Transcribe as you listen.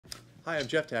Hi, I'm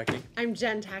Jeff Tackney. I'm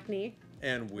Jen Tackney.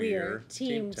 And we're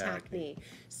TeamTackney.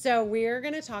 So we're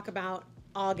going to talk about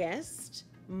August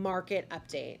market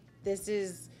update.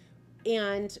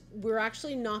 And we're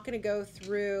actually not going to go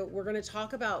through, we're going to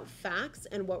talk about facts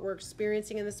and what we're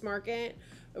experiencing in this market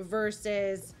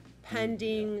versus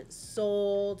pending,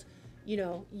 sold,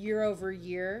 year over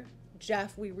year.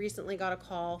 Jeff, we recently got a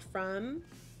call from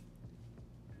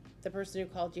the person who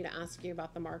called you to ask you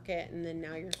about the market, and then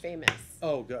now you're famous.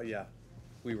 Oh, God, yeah.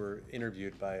 We were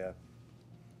interviewed by a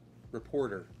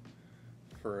reporter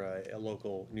for a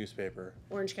local newspaper.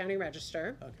 Orange County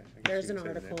Register. Okay. There's an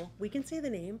article. We can say the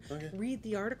name. Okay. Read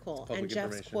the article and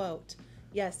Jeff's quote.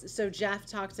 Yes. So Jeff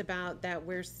talked about that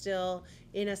we're still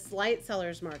in a slight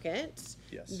seller's market.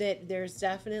 Yes. That there's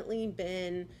definitely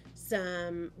been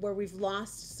some where we've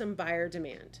lost some buyer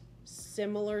demand.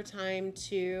 Similar time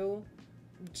to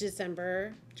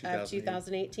December of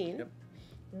 2018. Yep.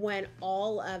 When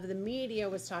all of the media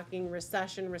was talking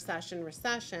recession,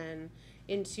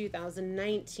 in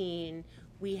 2019,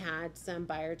 we had some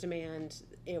buyer demand.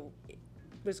 It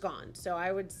was gone. So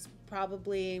I would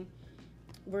probably,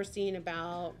 we're seeing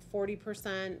about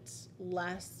 40%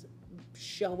 less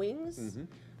showings.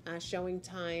 Mm-hmm. Showing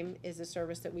time is a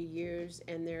service that we use,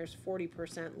 and there's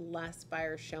 40% less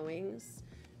buyer showings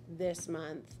this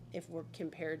month if we're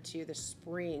compared to the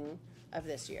spring of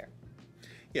this year.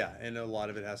 Yeah, and a lot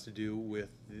of it has to do with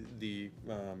the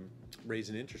raise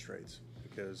in interest rates,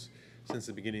 because since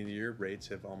the beginning of the year, rates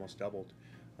have almost doubled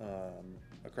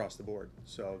across the board.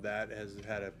 So that has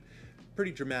had a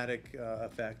pretty dramatic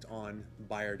effect on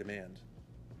buyer demand.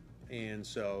 And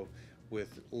so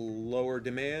with lower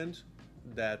demand,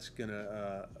 that's going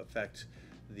to affect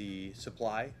the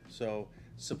supply. So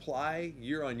supply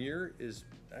year on year is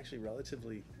actually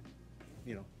relatively,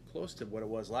 close to what it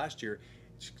was last year.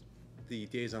 The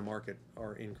days on market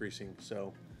are increasing.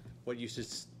 So what used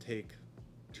to take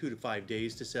 2 to 5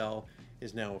 days to sell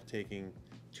is now taking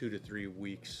 2 to 3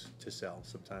 weeks to sell.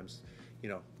 Sometimes,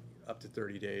 up to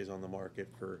 30 days on the market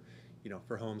for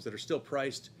homes that are still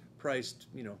priced,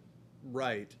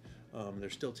 right. They're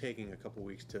still taking a couple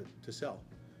weeks to sell.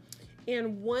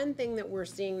 And one thing that we're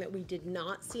seeing that we did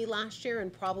not see last year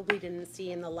and probably didn't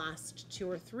see in the last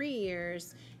 2 or 3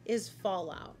 years is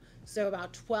fallout. So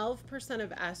about 12%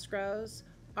 of escrows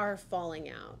are falling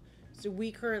out. So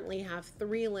we currently have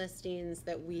 3 listings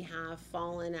that we have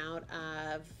fallen out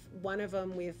of. One of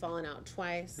them we've fallen out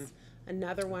twice.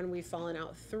 Another one we've fallen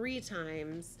out 3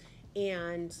 times.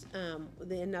 And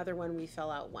another one we fell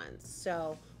out once.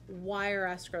 So why are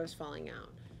escrows falling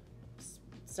out?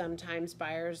 Sometimes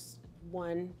buyers,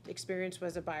 one experience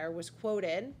was a buyer was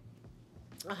quoted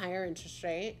a higher interest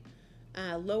rate,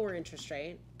 lower interest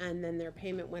rate, and then their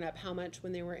payment went up how much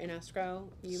when they were in escrow?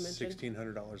 You mentioned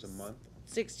 $1,600 a month.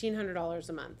 $1,600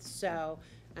 a month. So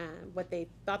what they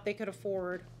thought they could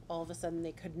afford, all of a sudden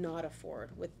they could not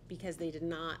afford because they did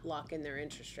not lock in their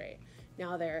interest rate.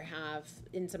 Now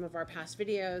in some of our past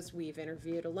videos, we've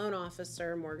interviewed a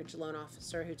mortgage loan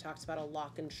officer who talks about a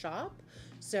lock and shop.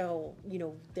 So,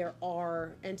 there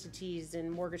are entities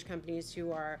and mortgage companies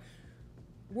who are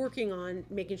working on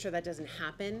making sure that doesn't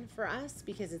happen for us,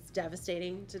 because it's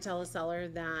devastating to tell a seller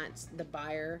that the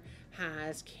buyer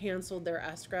has canceled their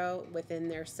escrow within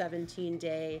their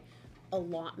 17-day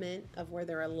allotment of where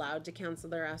they're allowed to cancel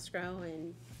their escrow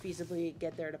and feasibly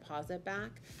get their deposit back.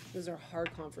 Those are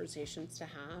hard conversations to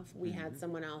have. We had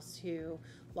someone else who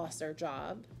lost their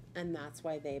job, and that's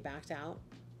why they backed out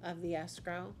of the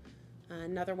escrow.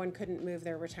 Another one couldn't move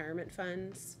their retirement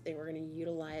funds. They were going to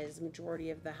utilize, majority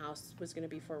of the house was going to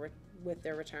be with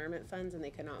their retirement funds, and they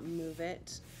could not move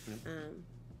it,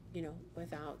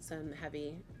 without some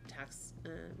heavy tax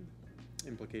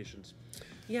implications.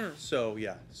 Yeah.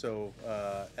 So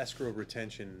escrow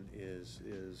retention is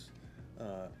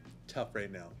tough right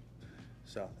now.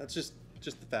 So that's just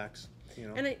the facts.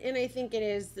 And I think it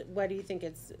is. What do you think?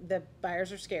 It's the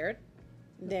buyers are scared.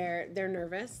 They're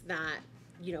nervous that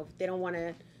they don't want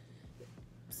to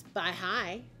buy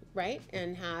high, right,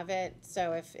 and have it.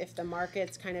 So if the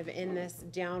market's kind of in this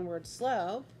downward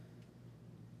slope,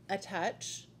 a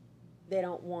touch, they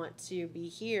don't want to be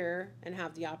here and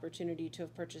have the opportunity to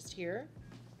have purchased here.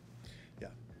 Yeah,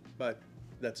 but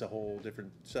that's a whole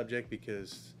different subject,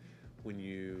 because when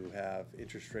you have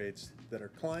interest rates that are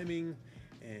climbing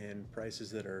and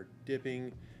prices that are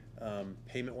dipping,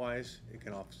 payment-wise, it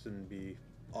can often be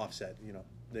offset.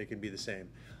 They can be the same.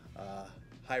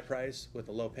 High price with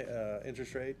a low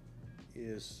interest rate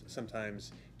is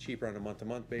sometimes cheaper on a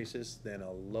month-to-month basis than a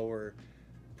lower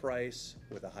price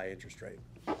with a high interest rate.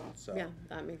 So yeah,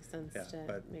 that makes sense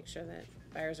to make sure that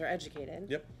buyers are educated.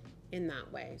 Yep. in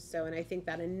that way. So, and I think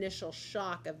that initial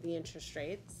shock of the interest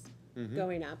rates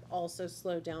going up also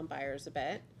slowed down buyers a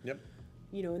bit. Yep.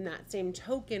 You know, in that same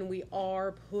token, we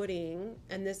are putting,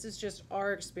 and this is just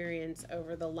our experience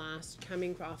over the last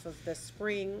coming off of the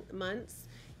spring months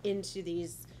into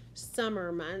these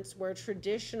summer months, where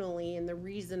traditionally, and the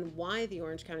reason why the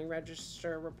Orange County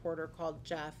Register reporter called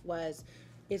Jeff was,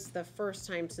 it's the first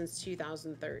time since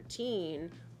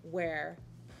 2013 where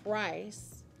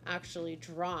price actually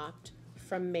dropped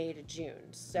from May to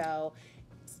June. So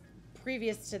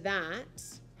previous to that,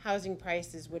 housing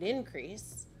prices would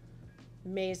increase.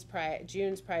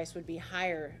 June's price would be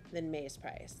higher than May's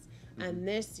price. And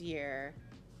this year,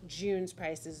 June's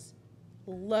price is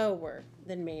lower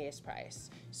than May's price.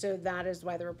 So that is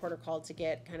why the reporter called to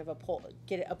get kind of a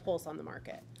pulse on the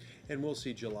market. And we'll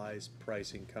see July's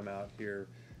pricing come out here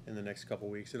in the next couple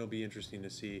weeks. It'll be interesting to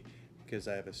see, because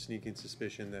I have a sneaking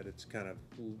suspicion that it's kind of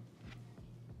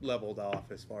leveled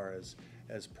off as far as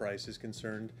price is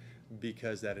concerned,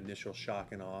 because that initial shock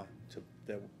and awe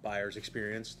that buyers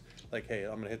experienced, like, hey,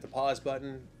 I'm gonna hit the pause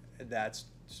button, that's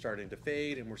starting to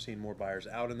fade, and we're seeing more buyers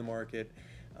out in the market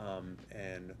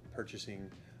and purchasing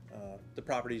the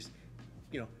properties,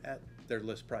 you know, at their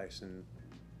list price and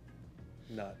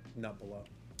not below.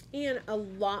 And a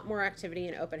lot more activity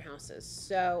in open houses.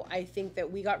 So I think that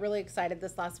we got really excited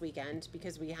this last weekend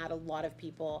because we had a lot of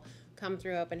people come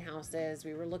through open houses.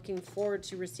 We were looking forward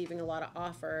to receiving a lot of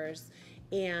offers,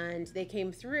 and they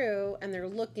came through and they're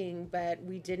looking, but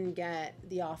we didn't get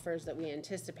the offers that we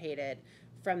anticipated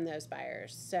from those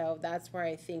buyers. So that's where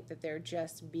I think that they're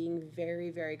just being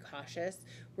very, very cautious.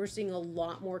 We're seeing a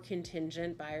lot more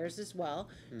contingent buyers as well.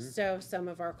 So some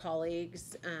of our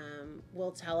colleagues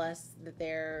will tell us that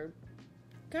they're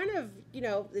kind of, you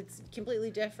know, it's completely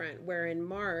different, where in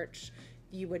March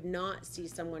you would not see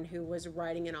someone who was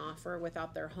writing an offer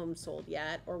without their home sold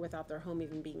yet or without their home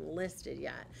even being listed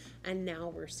yet. And now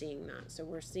we're seeing that. So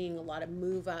we're seeing a lot of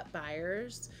move up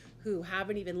buyers who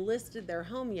haven't even listed their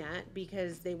home yet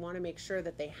because they want to make sure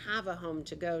that they have a home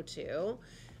to go to.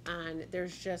 And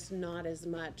there's just not as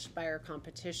much buyer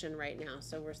competition right now.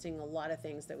 So we're seeing a lot of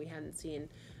things that we hadn't seen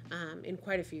in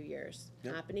quite a few years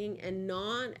happening, and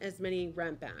not as many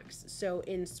rent backs. So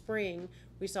in spring,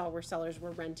 we saw where sellers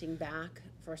were renting back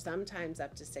for sometimes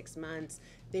up to 6 months.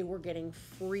 They were getting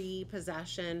free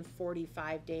possession,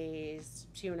 45 days,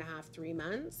 2.5, 3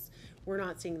 months. We're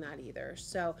not seeing that either.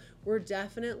 So we're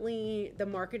definitely, the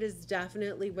market is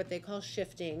definitely what they call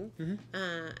shifting,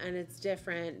 and it's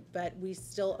different, but we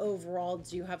still overall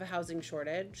do have a housing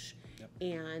shortage,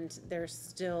 and there's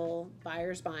still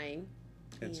buyers buying.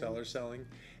 And sellers selling,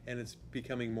 and it's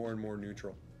becoming more and more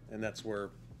neutral. And that's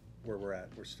where we're at.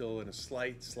 We're still in a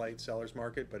slight seller's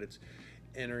market, but it's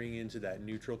entering into that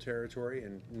neutral territory,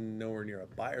 and nowhere near a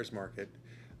buyer's market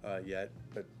yet,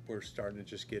 but we're starting to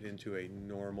just get into a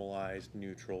normalized,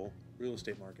 neutral real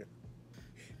estate market.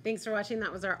 Thanks for watching.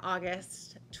 That was our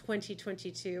August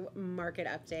 2022 market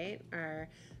update, our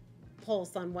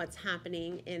pulse on what's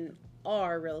happening in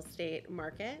our real estate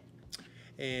market.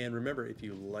 And remember, if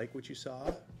you like what you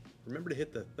saw, remember to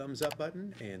hit the thumbs up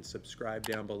button and subscribe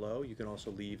down below. You can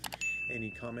also leave any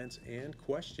comments and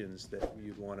questions that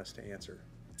you'd want us to answer.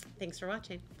 Thanks for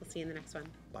watching. We'll see you in the next one.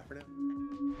 Bye for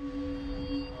now.